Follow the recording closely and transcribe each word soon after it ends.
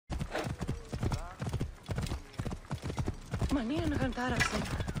Μανία να καντάραξε.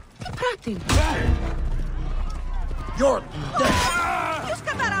 Τι πράττει. You're dead. Ποιος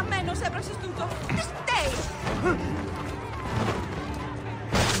καταραμένος έπραξες τούτο. Τι φταίει.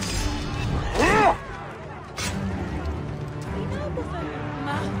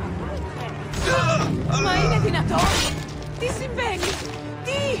 Μα είναι δυνατόν. Τι συμβαίνει.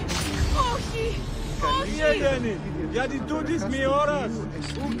 Τι. Όχι. Όχι. Γιατί τούτης μη ώρας.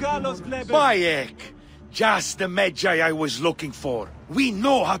 Ου καλός βλέπεις. Bayek! Just the Magi I was looking for. We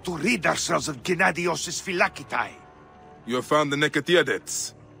know how to rid ourselves of Gennadios' PHYLAKITAI. You have found the Nekatiadets.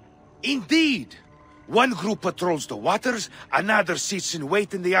 Indeed! One group patrols the waters, another sits in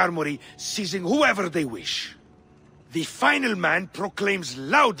wait in the armory, seizing whoever they wish. The final man proclaims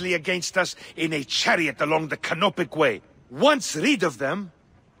loudly against us in a chariot along the Canopic Way. Once rid of them...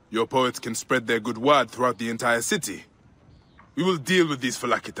 Your poets can spread their good word throughout the entire city. We will deal with these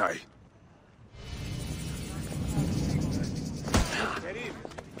PHYLAKITAI.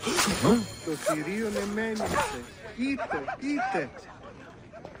 Το θηρίο λεμένιασε. Είτε.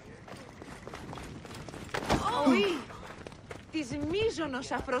 Όχι. Της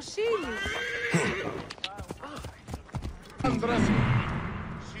μείζωνος αφροσύνης. Άνδρας,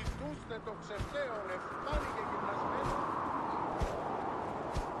 ζητούστε το ξεφταίο ρεφτάρι και γυμνασμένο.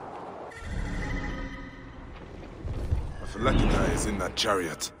 A PHYLAKITAI is in that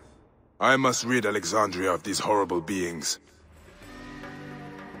chariot. I must rid Alexandria of these horrible beings.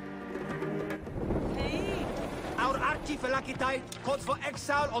 Our archi-PHYLAKITAI calls for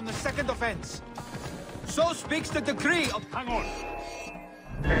exile on the second offense. So speaks the decree of... Hang on.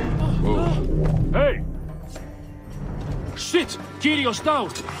 Whoa. Hey! Shit! Kyrios down!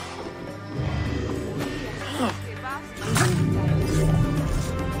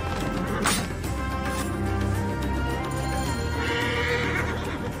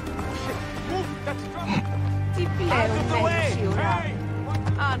 Τι πλέον μένεις η ουρά.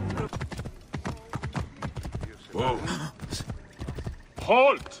 Άνθρωπο. Whoa.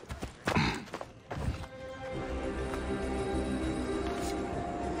 Halt!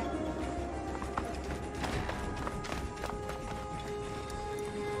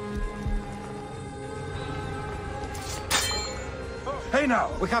 Hey now!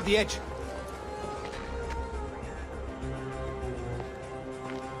 We have the edge.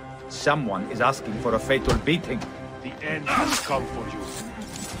 Someone is asking for a fatal beating. The end has come for you.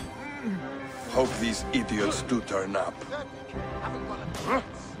 Hope these idiots do turn up.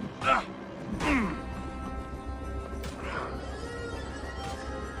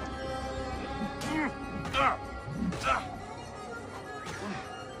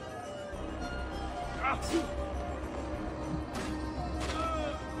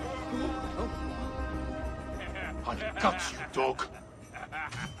 I'll cut you, dog.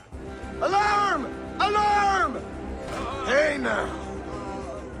 Alarm! Alarm! Hey now!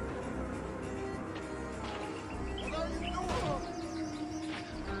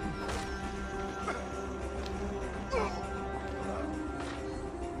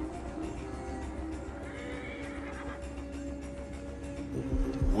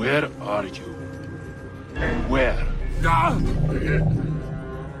 Where are you? Where?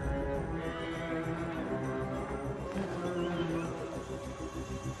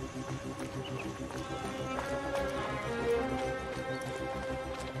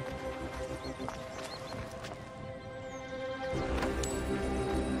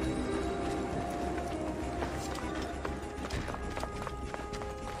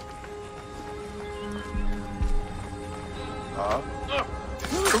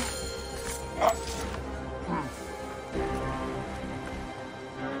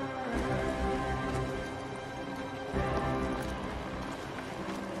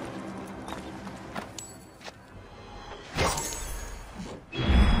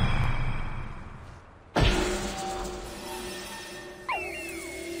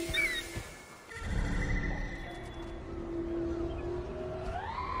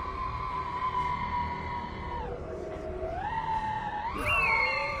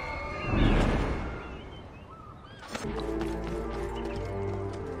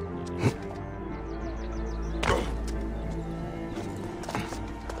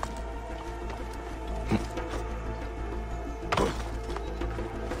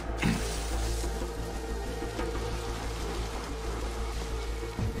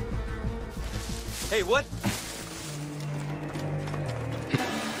 Hey, what?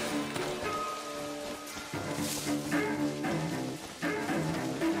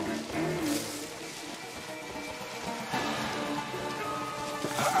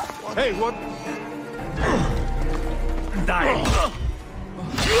 Hey, what? Die!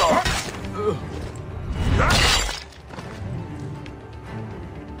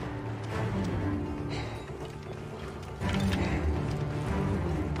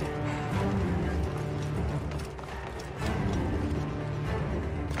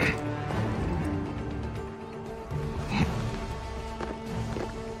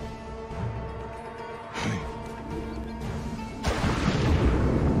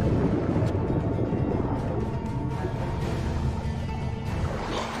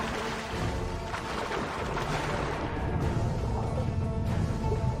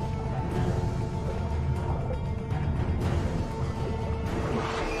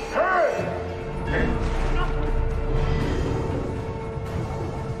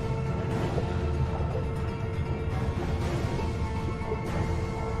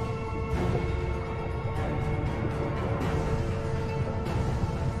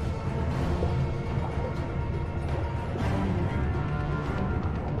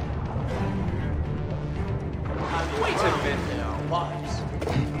 Wait a minute now, wives.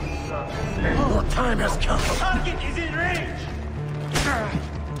 Your time has come. Target is in range! Hurry!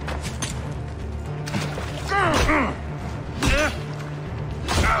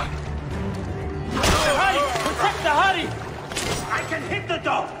 Protect the hurry! I can hit the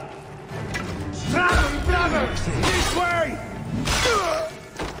dog! Brothers! This way!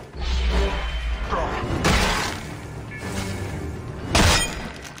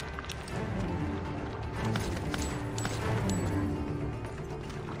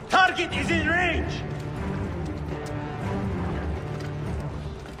 Target is in range!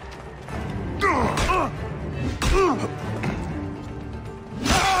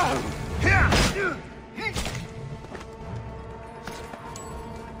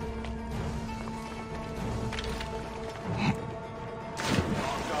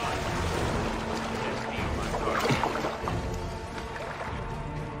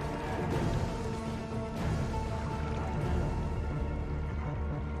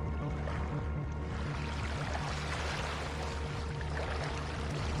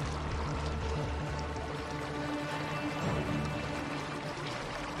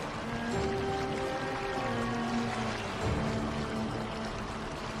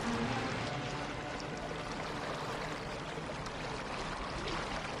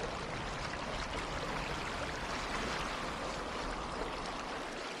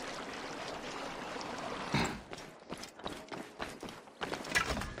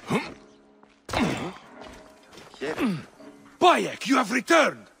 Bayek, you have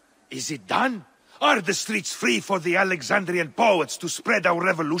returned! Is it done? Are the streets free for the Alexandrian poets to spread our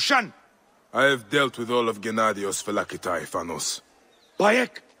revolution? I have dealt with all of Gennadios PHYLAKITAI, Phanos.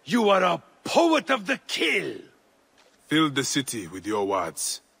 Bayek, you are a poet of the kill! Fill the city with your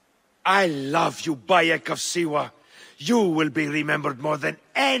words. I love you, Bayek of Siwa. You will be remembered more than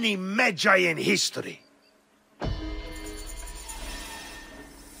any Magi in history.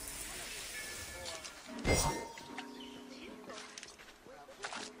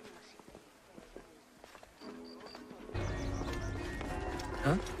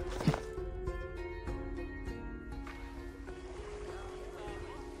 Huh?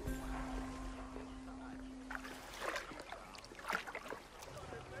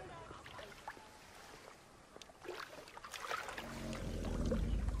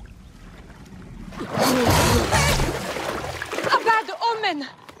 A bad omen!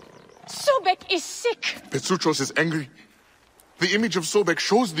 Sobek is sick! Petsuchos is angry. The image of Sobek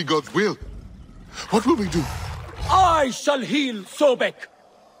shows the god's will. What will we do? I shall heal Sobek.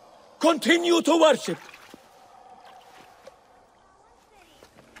 Continue to worship.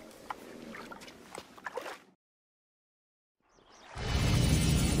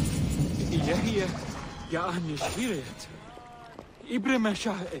 إلهي يعني شفيرت إبرم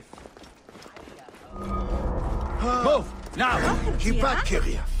شائف. Move! Now! Keep back,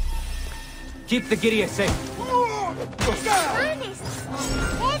 Kyria. Keep the Giria safe.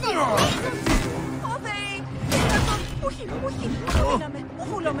 Όχι, όχι, αφήναμε,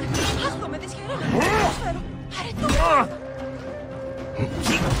 οχούλαμε, άχτομαι τη σχερένα, προσφέρω, αρετώ.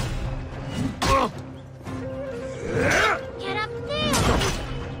 Κεραυνέο!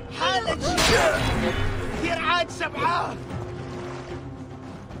 حالك كثير عاد سبعة.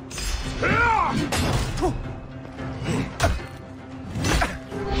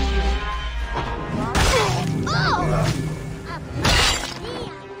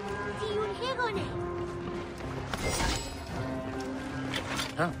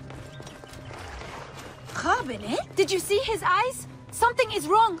 Did you see his eyes? Something is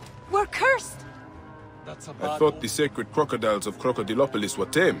wrong. We're cursed. That's a I bad thought the sacred crocodiles of Crocodilopolis were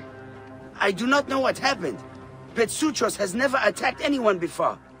tame. I do not know what happened. Petsuchos has never attacked anyone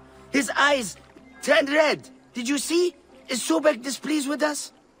before. His eyes turned red. Did you see? Is Sobek displeased with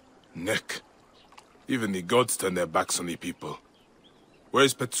us? Neck. Even the gods turn their backs on the people. Where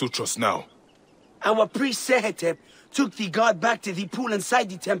is Petsuchos now? Our priest Sehetep took the god back to the pool inside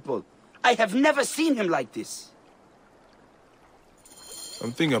the temple. I have never seen him like this.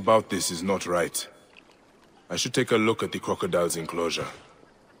 Something about this is not right. I should take a look at the crocodile's enclosure.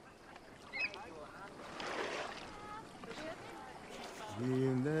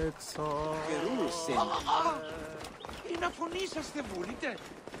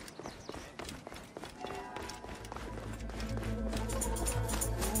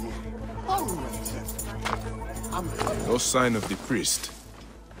 No sign of the priest.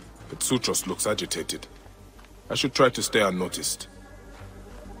 Petsuchos looks agitated. I should try to stay unnoticed.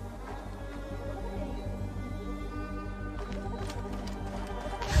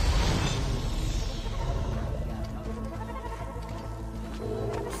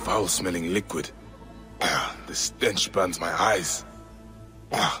 Foul-smelling liquid. The stench burns my eyes.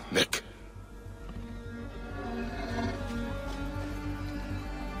 Ah, neck.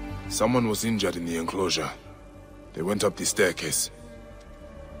 Someone was injured in the enclosure. They went up the staircase.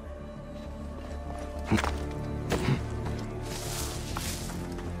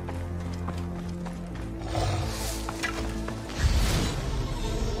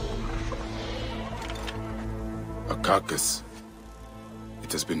 A carcass.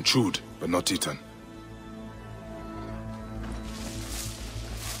 It has been chewed, but not eaten.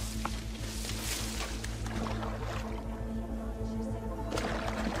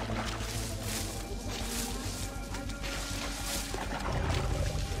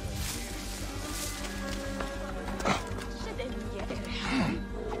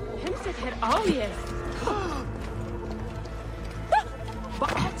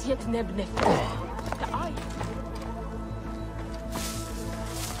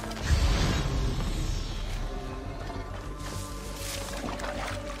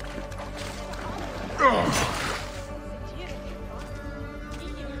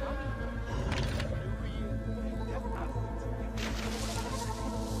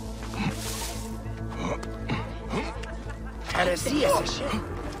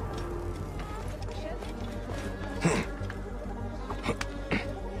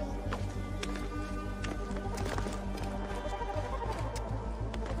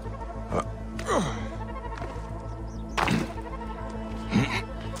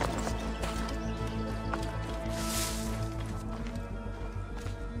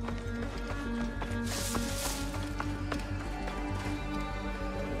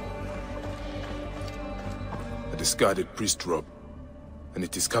 Discarded priest robe, and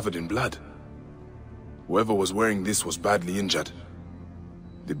it is covered in blood. Whoever was wearing this was badly injured.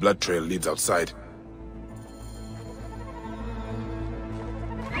 The blood trail leads outside.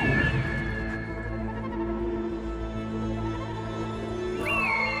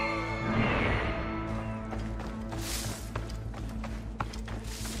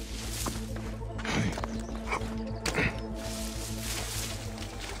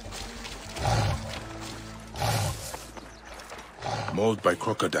 Mauled by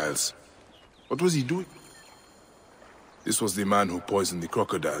crocodiles. What was he doing? This was the man who poisoned the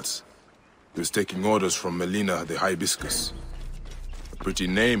crocodiles. He was taking orders from Melina the Hibiscus. A pretty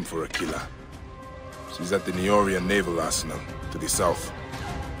name for a killer. She's at the Neorian Naval Arsenal, to the south.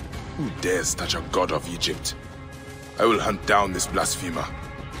 Who dares touch a god of Egypt? I will hunt down this blasphemer.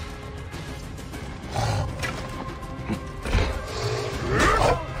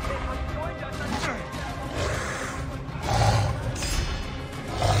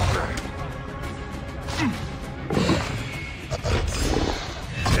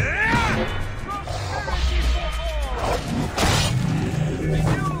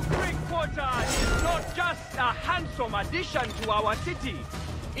 Addition to our city.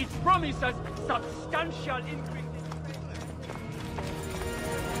 It promises substantial increase.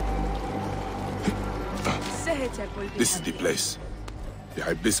 This is the place. The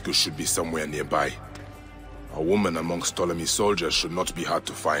hibiscus should be somewhere nearby. A woman amongst Ptolemy's soldiers should not be hard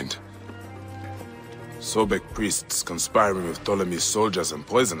to find. Sobek priests conspiring with Ptolemy's soldiers and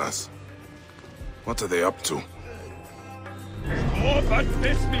poisoners. What are they up to? Oh, but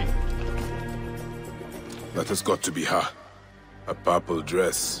miss me! That has got to be her. A purple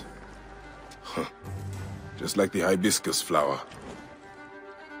dress. Huh. Just like the hibiscus flower.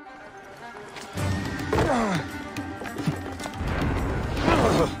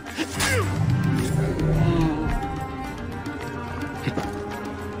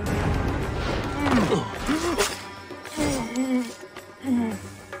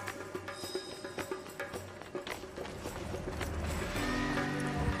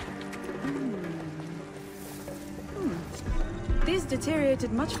 These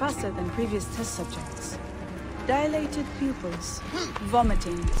deteriorated much faster than previous test subjects. Dilated pupils,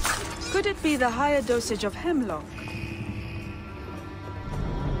 vomiting. Could it be the higher dosage of hemlock?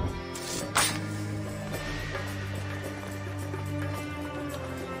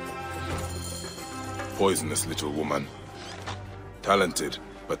 Poisonous little woman. Talented,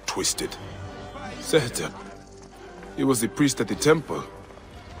 but twisted. Sehetep. He was the priest at the temple.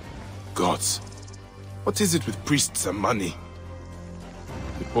 Gods. What is it with priests and money?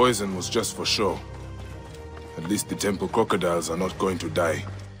 The poison was just for show. At least the temple crocodiles are not going to die.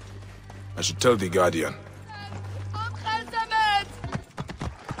 I should tell the Guardian.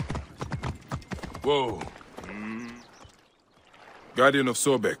 Whoa. Guardian of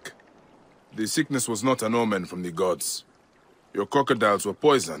Sobek. The sickness was not an omen from the gods. Your crocodiles were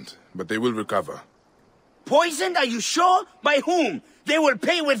poisoned, but they will recover. Poisoned? Are you sure? By whom? They will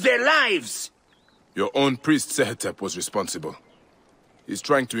pay with their lives! Your own priest Sehetep was responsible. He's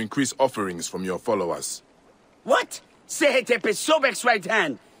trying to increase offerings from your followers. What? Sehetep is Sobek's right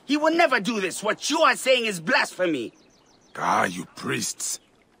hand. He will never do this. What you are saying is blasphemy. Ah, you priests.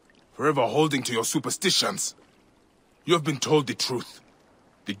 Forever holding to your superstitions. You have been told the truth.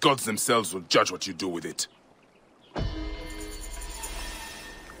 The gods themselves will judge what you do with it.